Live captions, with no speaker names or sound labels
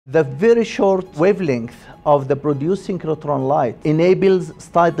The very short wavelength of the produced synchrotron light enables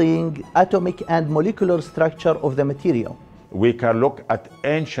studying atomic and molecular structure of the material. We can look at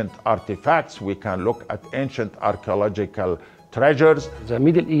ancient artifacts, we can look at ancient archaeological treasures. The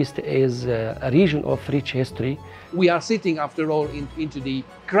Middle East is a region of rich history. We are sitting, after all, into the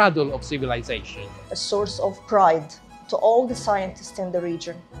cradle of civilization. A source of pride to all the scientists in the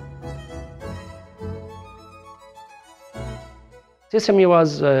region. SESAME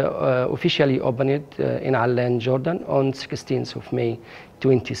was officially opened in Allan Jordan on 16th of May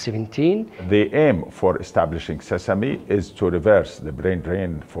 2017. The aim for establishing SESAME is to reverse the brain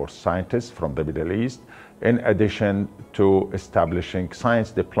drain for scientists from the Middle East, in addition to establishing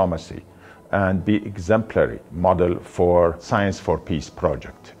science diplomacy and be exemplary model for Science for Peace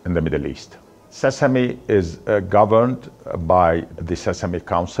project in the Middle East. SESAME is governed by the SESAME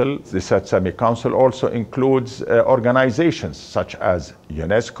Council. The SESAME Council also includes organizations such as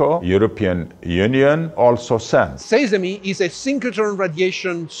UNESCO, European Union, also SESAME. SESAME is a synchrotron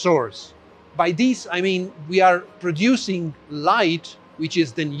radiation source. By this, I mean we are producing light which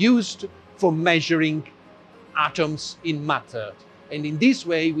is then used for measuring atoms in matter. And in this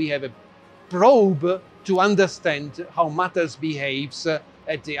way, we have a probe to understand how matter behaves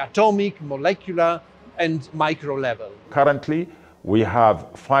at the atomic, molecular, and micro level. Currently, we have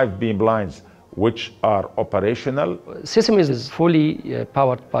 5 beam lines which are operational. SESAME is fully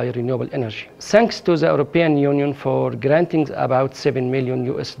powered by renewable energy. Thanks to the European Union for granting about $7 million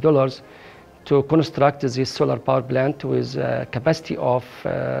to construct this solar power plant with a capacity of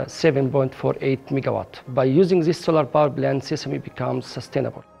 7.48 megawatt. By using this solar power plant, SESAME becomes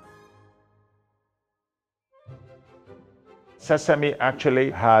sustainable. SESAME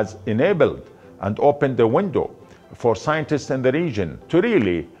actually has enabled and opened the window for scientists in the region to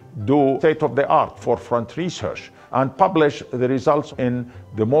really do state-of-the-art forefront research and publish the results in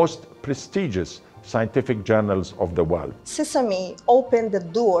the most prestigious scientific journals of the world. SESAME opened the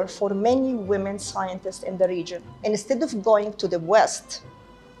door for many women scientists in the region. Instead of going to the West,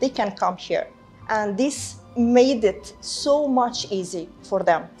 they can come here. And this made it so much easy for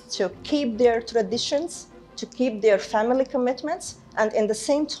them to keep their traditions, to keep their family commitments, and in the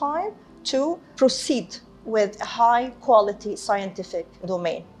same time to proceed with a high-quality scientific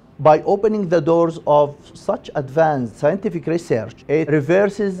domain. By opening the doors of such advanced scientific research, it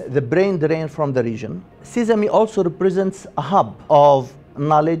reverses the brain drain from the region. SESAME also represents a hub of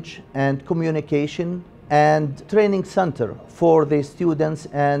knowledge and communication and training center for the students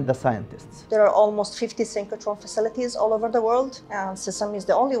and the scientists. There are almost 50 synchrotron facilities all over the world, and SESAME is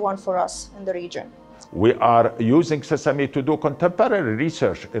the only one for us in the region. We are using SESAME to do contemporary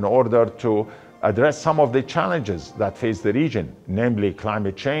research in order to address some of the challenges that face the region, namely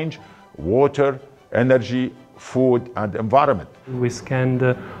climate change, water, energy, food, and environment. We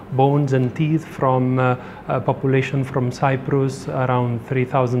scanned bones and teeth from a population from Cyprus around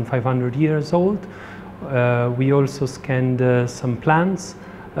 3,500 years old. We also scanned some plants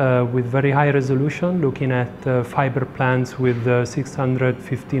with very high resolution, looking at fiber plants with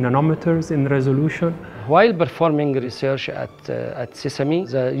 650 nanometers in resolution. While performing research at SESAME,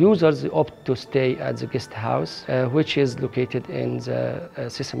 the users opt to stay at the guest house, which is located in the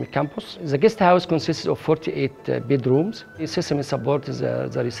SESAME campus. The guest house consists of 48 bedrooms. SESAME supports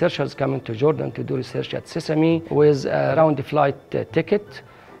the researchers coming to Jordan to do research at SESAME with a round-flight ticket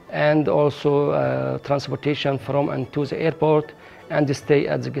and also transportation from and to the airport and stay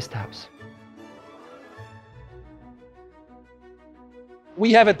at the guest house.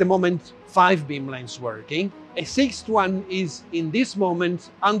 We have at the moment 5 beam lines working. A 6th one is in this moment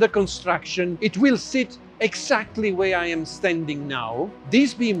under construction. It will sit exactly where I am standing now.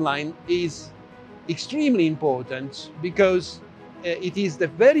 This beam line is extremely important because it is the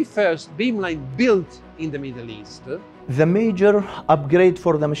very first beam line built in the Middle East. The major upgrade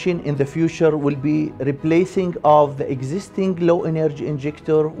for the machine in the future will be replacing of the existing low energy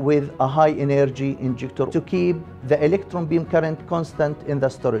injector with a high energy injector to keep the electron beam current constant in the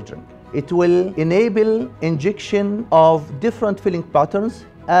storage ring. It will enable injection of different filling patterns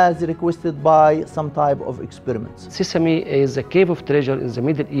as requested by some type of experiments. SESAME is a cave of treasure in the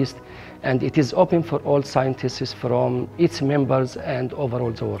Middle East, and it is open for all scientists from its members and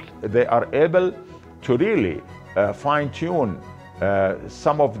overall the world. They are able to really fine-tune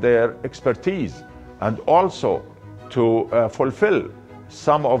some of their expertise and also to fulfill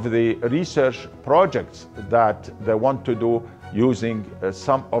some of the research projects that they want to do using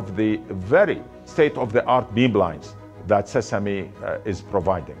some of the very state-of-the-art beam lines that SESAME is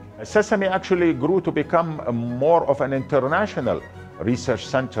providing. SESAME actually grew to become more of an international research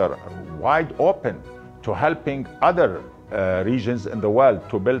center, wide open to helping other regions in the world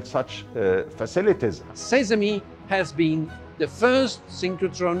to build such facilities. SESAME has been the first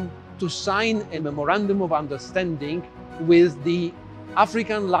synchrotron to sign a memorandum of understanding with the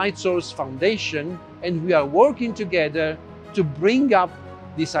African Light Source Foundation, and we are working together to bring up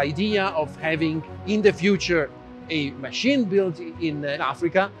this idea of having in the future a machine built in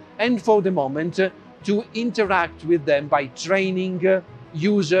Africa, and for the moment to interact with them by training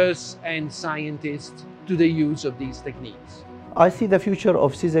users and scientists to the use of these techniques. I see the future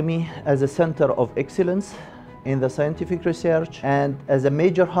of SESAME as a center of excellence in the scientific research and as a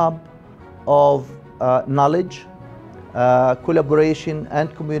major hub of knowledge, collaboration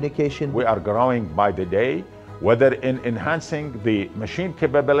and communication. We are growing by the day, whether in enhancing the machine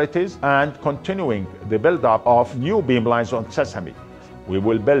capabilities and continuing the build-up of new beamlines on SESAME. We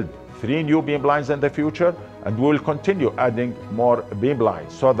will build 3 new beamlines in the future, and we will continue adding more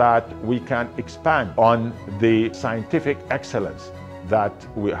beamlines so that we can expand on the scientific excellence that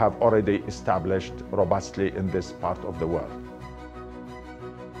we have already established robustly in this part of the world.